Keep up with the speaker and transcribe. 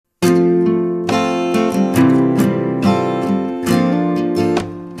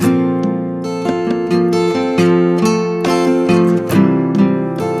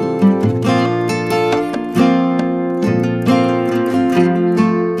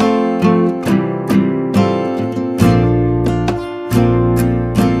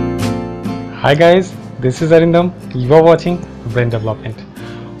Hi guys, this is Arindam. You are watching Brain Development.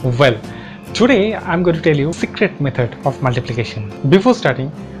 Well, today I'm going to tell you secret method of multiplication. Before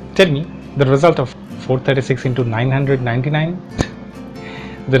starting, tell me the result of 436 into 999.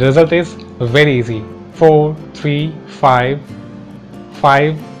 The result is very easy. 4, 3, 5,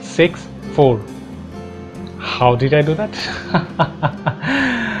 5, 6, 4. How did I do that?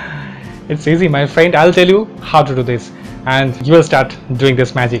 It's easy, my friend. I'll tell you how to do this and you will start doing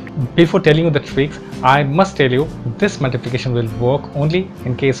this magic. Before telling you the tricks, I must tell you this multiplication will work only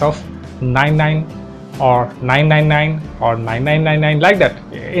in case of 99 or 999 or 9999, like that,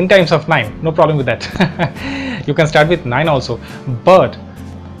 in times of 9. No problem with that. You can start with 9 also, but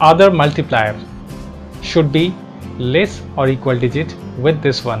other multiplier should be less or equal digit with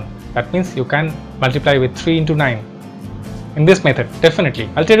this one. That means you can multiply with 3 into 9 in this method. Definitely,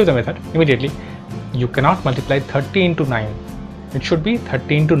 I'll tell you the method immediately. You cannot multiply 30 into 9. It should be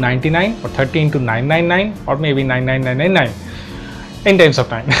 30 into 99 or 30 into 999 or maybe 99999 in times of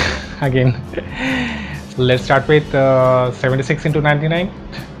 9. Again, let's start with 76 into 99.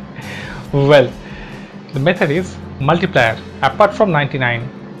 Well, the method is multiplier apart from 99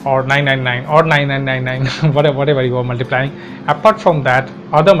 or 999 or 9999 whatever you are multiplying, apart from that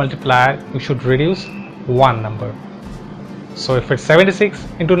other multiplier you should reduce one number. So if it's 76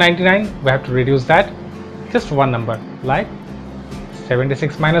 into 99, we have to reduce that just one number, like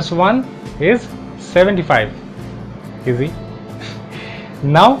 76 minus 1 is 75. Easy.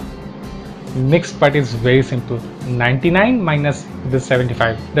 Now next part is very simple. 99 minus this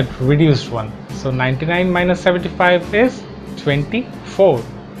 75, that reduced one. So 99 minus 75 is 24.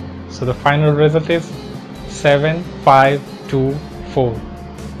 So the final result is 7524.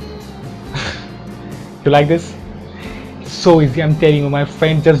 You like this? So easy, I'm telling you, my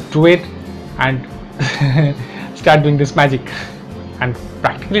friend, just do it and start doing this magic. And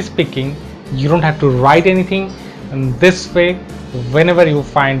practically speaking, you don't have to write anything, and this way whenever you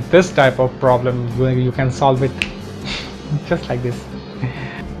find this type of problem you can solve it just like this.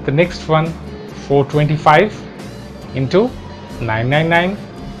 The next one, 425 into 999.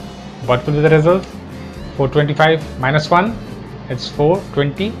 What will be the result? 425 minus 1, it's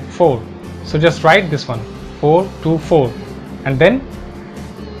 424. So just write this one, 424, and then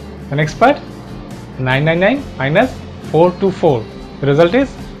the next part, 999 minus 424. The result is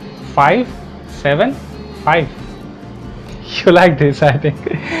 575. You like this? I think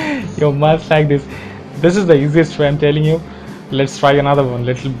you must like this. This is the easiest way, I'm telling you. Let's try another one,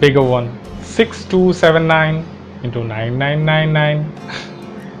 little bigger one. 6279 into 9999.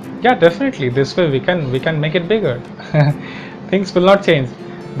 Yeah, definitely, this way we can make it bigger. Things will not change,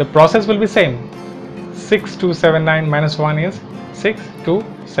 the process will be same. 6279 minus 1 is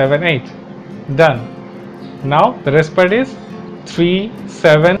 6278. Done. Now the rest part is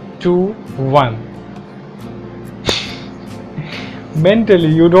 3721. Mentally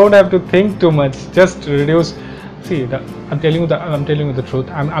you don't have to think too much, just reduce. See, I'm telling you the truth.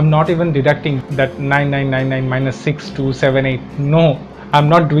 I'm not even deducting that 9999 minus 6278. No, I'm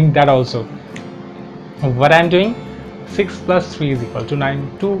not doing that also. What I'm doing, 6 plus 3 is equal to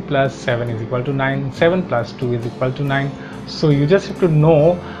 9, 2 plus 7 is equal to 9, 7 plus 2 is equal to 9. So you just have to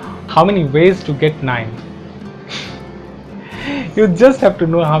know how many ways to get 9. You just have to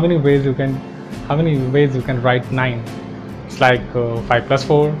know how many ways you can write 9. It's like 5 plus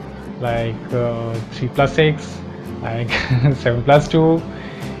 4, like 3 plus 6, like 7 plus 2,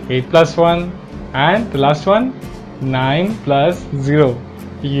 8 plus 1, and the last one, 9 plus 0.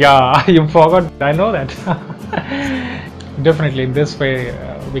 Yeah, you forgot, I know that. Definitely, in this way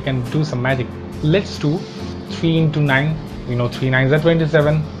we can do some magic. Let's do 3 into 9. You know, 3 9s are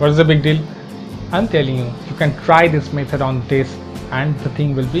 27. What is the big deal? I'm telling you, you can try this method on this and the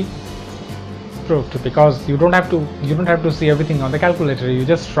thing will be proved, because you don't have to see everything on the calculator. You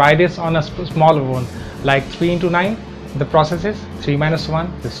just try this on a smaller one, like 3 into 9. The process is 3 minus 1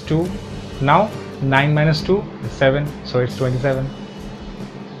 is 2. Now 9 minus 2 is 7, so it's 27.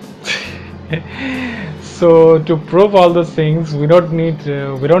 So to prove all those things, we don't need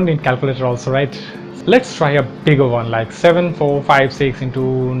calculator also, right? Let's try a bigger one, like 7456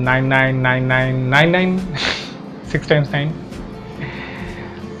 into 999999. 6 times 9.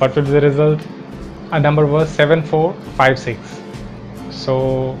 What will be the result? A number was 7456.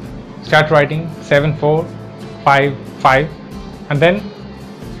 So start writing 7455, and then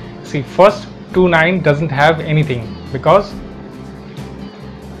see, first 29 doesn't have anything because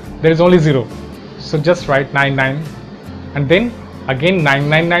there is only 0. So just write 99, and then again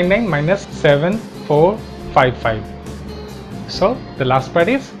 9999 minus 7455. So the last part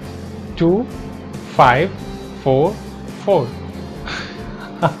is 2544.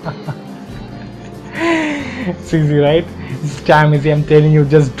 It's easy, right? It's damn easy. I'm telling you,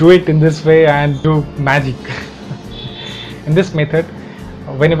 just do it in this way and do magic. In this method,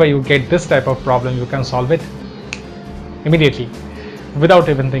 whenever you get this type of problem, you can solve it immediately without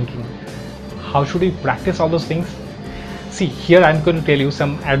even thinking. How should we practice all those things? See, here I'm going to tell you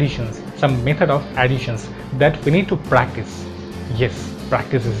some additions, some method of additions that we need to practice. Yes,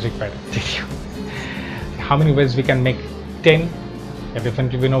 practice is required. How many ways we can make 10? Yeah,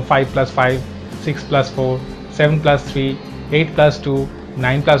 definitely we know 5 plus 5, 6 plus 4, 7 plus 3, 8 plus 2,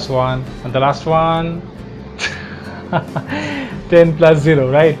 9 plus 1, and the last one 10 plus 0,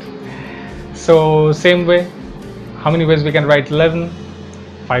 right? So same way, how many ways we can write 11?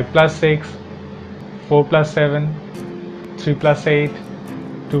 5 plus 6, 4 plus 7, 3 plus 8,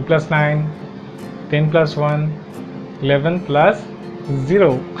 2 plus 9, 10 plus 1, 11 plus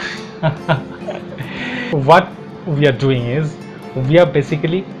 0. What we are doing is we are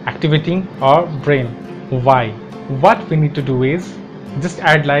basically activating our brain. Why? What we need to do is just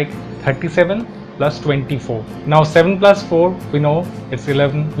add like 37 plus 24. Now 7 plus 4 we know it's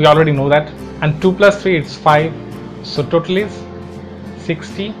 11, we already know that, and 2 plus 3 it's 5, so total is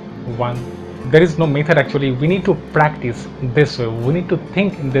 61. There is no method actually, we need to practice this way, we need to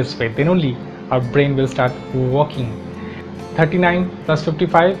think in this way, then only our brain will start working. 39 plus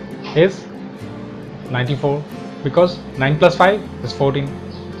 55 is 94, because 9 plus 5 is 14.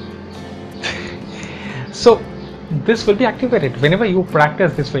 So this will be activated whenever you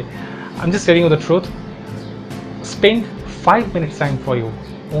practice this way. I'm just telling you the truth. Spend 5 minutes time for you,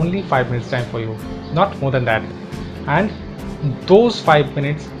 only 5 minutes time for you, not more than that, and those 5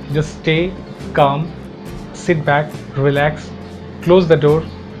 minutes just stay calm, sit back, relax, close the door,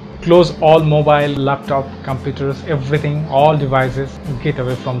 close all mobile, laptop, computers, everything, all devices, get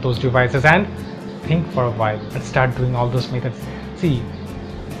away from those devices and think for a while and start doing all those methods. See,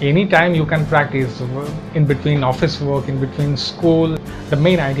 anytime you can practice, in between office work, in between school. The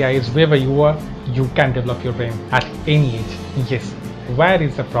main idea is wherever you are, you can develop your brain at any age. Yes. Where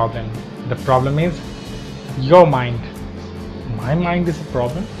is the problem? The problem is your mind. My mind is a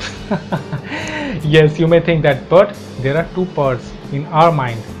problem? Yes, you may think that, but there are two parts in our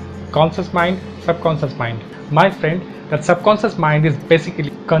mind: conscious mind, subconscious mind. My friend, that subconscious mind is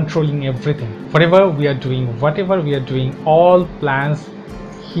basically controlling everything. Whatever we are doing, all plans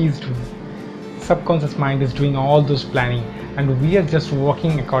he's doing. Subconscious mind is doing all those planning, and we are just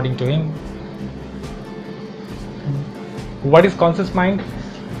working according to him. What is conscious mind?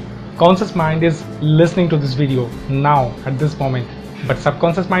 Conscious mind is listening to this video now at this moment, but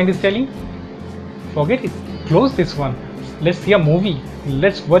subconscious mind is telling, forget it, close this one, let's see a movie,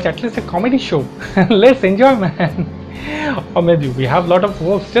 let's watch at least a comedy show. Let's enjoy, man. Or maybe we have a lot of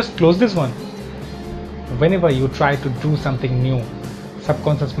works, just close this one. Whenever you try to do something new,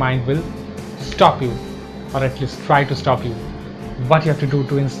 subconscious mind will stop you, or at least try to stop you. What you have to do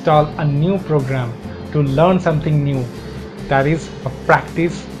to install a new program, to learn something new, that is a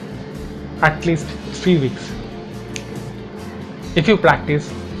practice at least 3 weeks. If you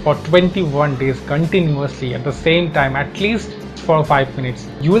practice for 21 days continuously at the same time, at least for 5 minutes,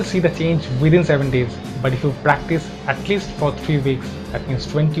 you will see the change within 7 days. But if you practice at least for 3 weeks, that means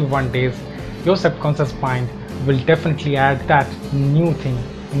 21 days, your subconscious mind will definitely add that new thing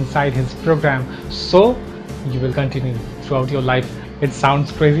inside his program, so you will continue throughout your life. It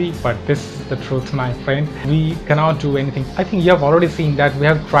sounds crazy, but this is the truth, my friend. We cannot do anything. I think you have already seen that we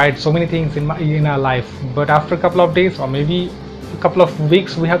have tried so many things in our life, but after a couple of days or maybe a couple of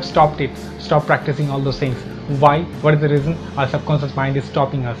weeks, we have stopped practicing all those things. Why? What is the reason? Our subconscious mind is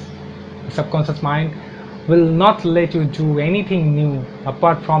stopping us. The subconscious mind will not let you do anything new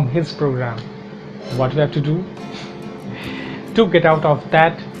apart from his program. What we have to do to get out of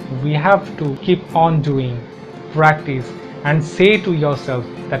that, we have to keep on doing, practice, and say to yourself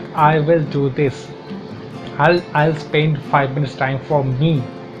that I will do this. I'll spend 5 minutes time for me,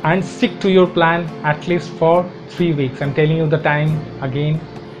 and stick to your plan at least for 3 weeks. I'm telling you the time again.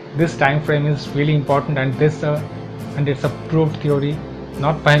 This time frame is really important, and it's a proved theory,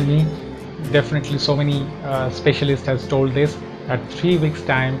 not by me. Definitely so many specialists has told this, at 3 weeks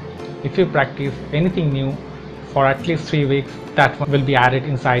time, if you practice anything new for at least 3 weeks, that one will be added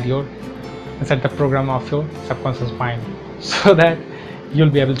inside the program of your subconscious mind, so that you'll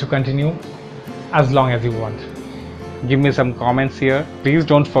be able to continue as long as you want. Give me some comments here. Please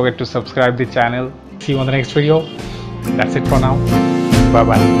don't forget to subscribe the channel. See you on the next video. That's it for now. Bye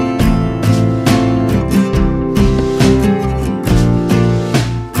bye.